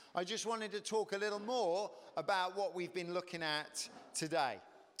I just wanted to talk a little more about what we've been looking at today.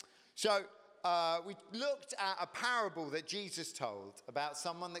 So we looked at a parable that Jesus told about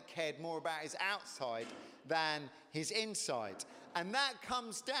someone that cared more about his outside than his inside. And that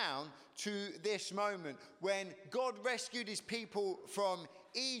comes down to this moment when God rescued his people from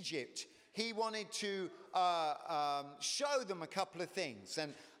Egypt. He wanted to show them a couple of things.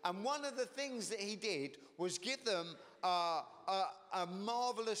 And one of the things that he did was give them a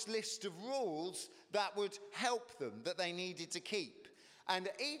marvelous list of rules that would help them, that they needed to keep. And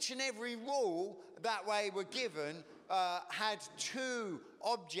each and every rule that way were given had two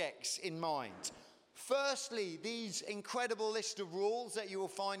objects in mind. Firstly, these incredible list of rules that you will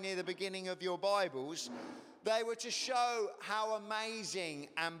find near the beginning of your Bibles, they were to show how amazing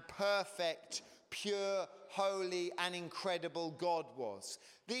and perfect, pure, holy and incredible God was.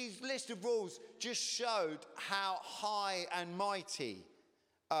 These list of rules just showed how high and mighty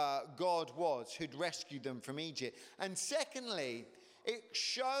God was who'd rescued them from Egypt. And secondly, it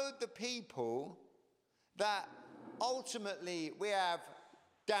showed the people that ultimately we have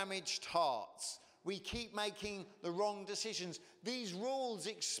damaged hearts. We keep making the wrong decisions. These rules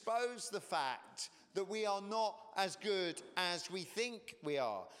expose the fact that we are not as good as we think we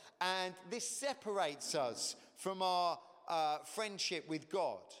are. And this separates us from our friendship with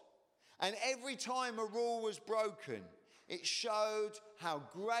God. And every time a rule was broken, it showed how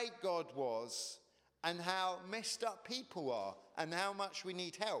great God was and how messed up people are and how much we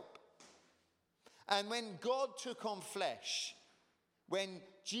need help. And when God took on flesh, when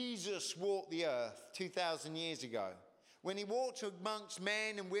Jesus walked the earth 2,000 years ago, when he walked amongst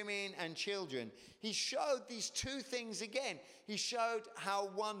men and women and children, he showed these two things again. He showed how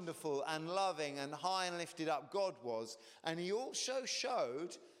wonderful and loving and high and lifted up God was. And he also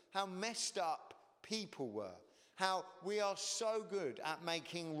showed how messed up people were. How we are so good at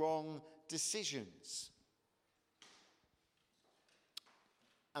making wrong decisions.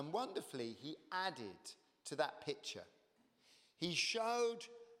 And wonderfully, he added to that picture. He showed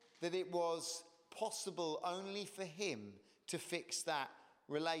that it was possible only for him to fix that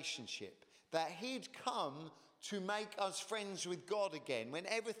relationship. That he'd come to make us friends with God again when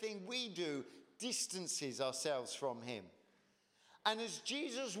everything we do distances ourselves from him. And as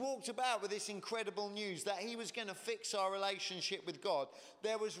Jesus walked about with this incredible news that he was going to fix our relationship with God,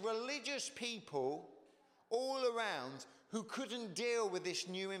 there was religious people all around who couldn't deal with this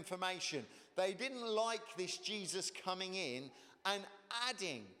new information. They didn't like this Jesus coming in and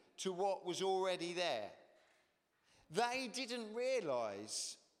adding to what was already there. They didn't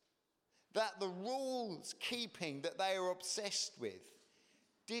realize that the rules keeping that they are obsessed with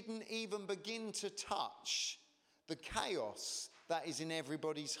didn't even begin to touch the chaos that is in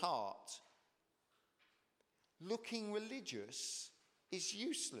everybody's heart. Looking religious is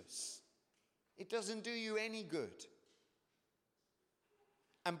useless. It doesn't do you any good.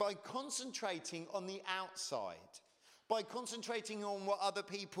 And by concentrating on the outside, by concentrating on what other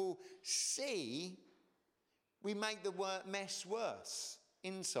people see, we make the mess worse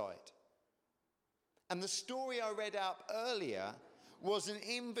inside. And the story I read out earlier was an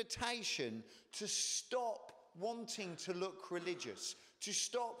invitation to stop wanting to look religious, to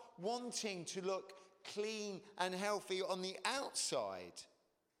stop wanting to look clean and healthy on the outside,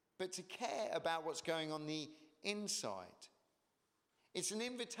 but to care about what's going on the inside. It's an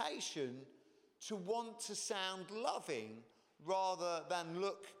invitation to want to sound loving rather than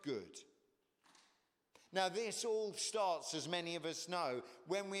look good. Now, this all starts, as many of us know,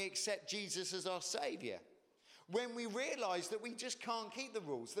 when we accept Jesus as our Saviour. When we realise that we just can't keep the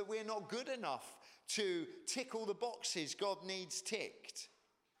rules, that we're not good enough to tick all the boxes God needs ticked.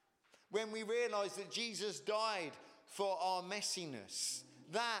 When we realise that Jesus died for our messiness,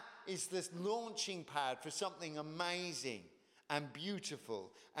 that is the launching pad for something amazing and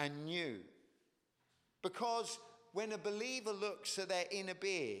beautiful and new. Because when a believer looks at their inner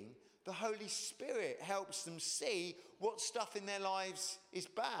being, the Holy Spirit helps them see what stuff in their lives is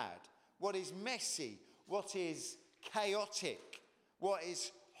bad, what is messy, what is chaotic, what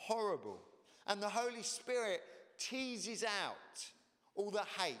is horrible. And the Holy Spirit teases out all the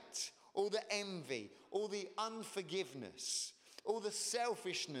hate, all the envy, all the unforgiveness, all the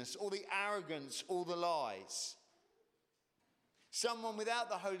selfishness, all the arrogance, all the lies. Someone without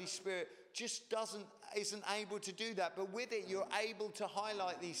the Holy Spirit just isn't able to do that. But with it, you're able to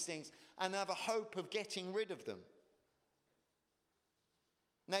highlight these things and have a hope of getting rid of them.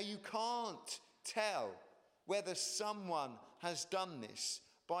 Now, you can't tell whether someone has done this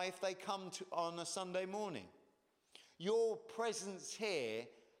by if they come on a Sunday morning. Your presence here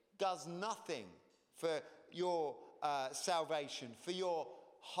does nothing for your salvation, for your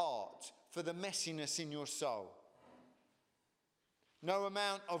heart for the messiness in your soul. No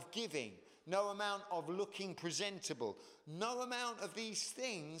amount of giving, no amount of looking presentable, no amount of these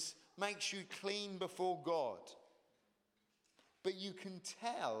things makes you clean before God. But you can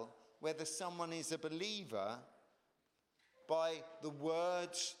tell whether someone is a believer by the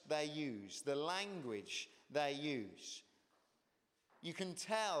words they use, the language they use. You can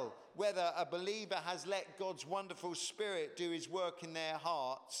tell whether a believer has let God's wonderful Spirit do his work in their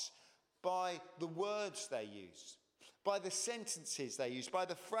hearts by the words they use, by the sentences they use, by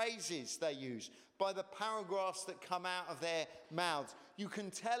the phrases they use, by the paragraphs that come out of their mouths. You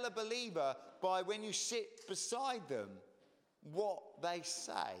can tell a believer by when you sit beside them what they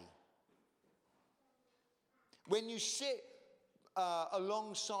say. When you sit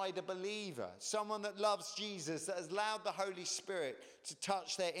alongside a believer, someone that loves Jesus, that has allowed the Holy Spirit to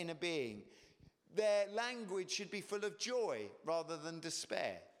touch their inner being, their language should be full of joy rather than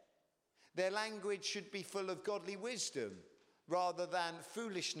despair. Their language should be full of godly wisdom rather than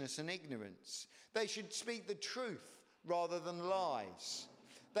foolishness and ignorance. They should speak the truth rather than lies.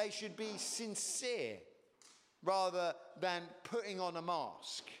 They should be sincere rather than putting on a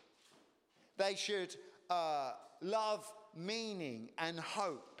mask. They should love meaning and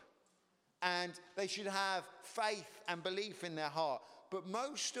hope. And they should have faith and belief in their heart. But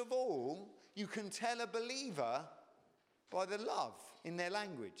most of all, you can tell a believer by the love in their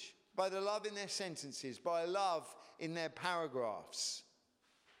language, by the love in their sentences, by love in their paragraphs.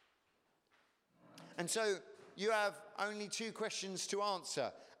 And so you have only 2 questions to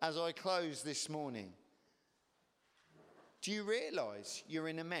answer as I close this morning. Do you realize you're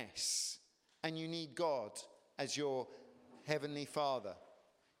in a mess and you need God as your Heavenly Father?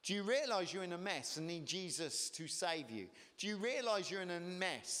 Do you realize you're in a mess and need Jesus to save you? Do you realize you're in a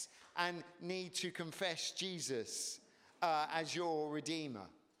mess and need to confess Jesus as your Redeemer?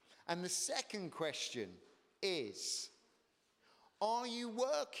 And the second question is, are you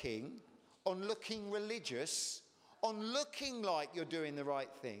working on looking religious, on looking like you're doing the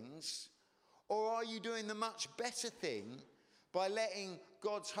right things, or are you doing the much better thing by letting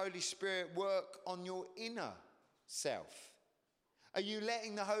God's Holy Spirit work on your inner self? Are you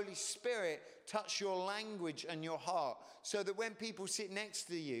letting the Holy Spirit touch your language and your heart so that when people sit next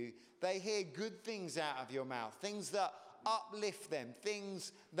to you, they hear good things out of your mouth, things that uplift them,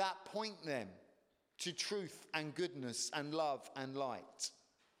 things that point them to truth and goodness and love and light?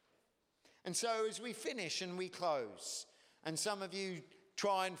 And so as we finish and we close, and some of you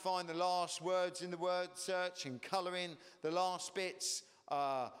try and find the last words in the word search and colour in the last bits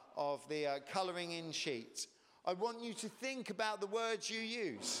of the colouring in sheet, I want you to think about the words you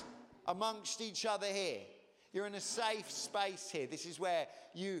use amongst each other here. You're in a safe space here. This is where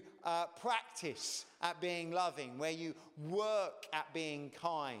you practice at being loving, where you work at being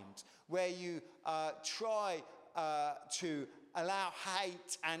kind, where you try to allow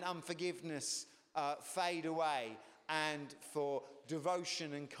hate and unforgiveness fade away, and for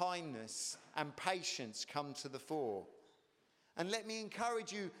devotion and kindness and patience come to the fore. And let me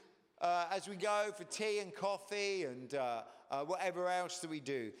encourage you as we go for tea and coffee and whatever else that we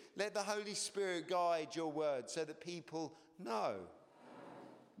do, let the Holy Spirit guide your words so that people know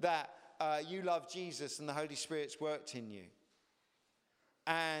that you love Jesus and the Holy Spirit's worked in you,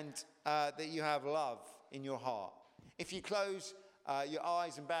 and that you have love in your heart. If you close your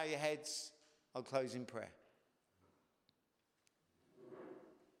eyes and bow your heads, I'll close in prayer.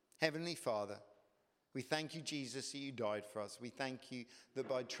 Heavenly Father, we thank you, Jesus, that you died for us. We thank you that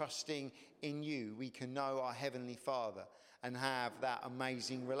by trusting in you, we can know our Heavenly Father and have that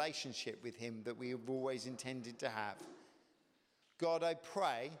amazing relationship with him that we have always intended to have. God, I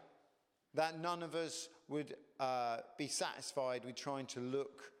pray that none of us would be satisfied with trying to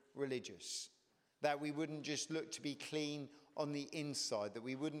look religious, that we wouldn't just look to be clean on the inside, that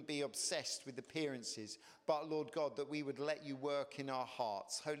we wouldn't be obsessed with appearances, but Lord God, that we would let you work in our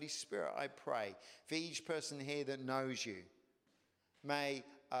hearts. Holy Spirit, I pray for each person here that knows you. May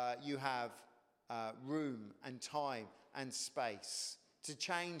you have room and time and space to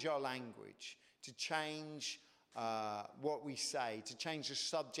change our language, to change what we say, to change the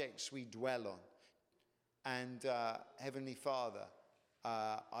subjects we dwell on. And Heavenly Father,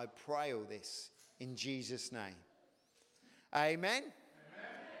 I pray all this in Jesus' name. Amen.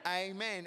 Amen. Amen.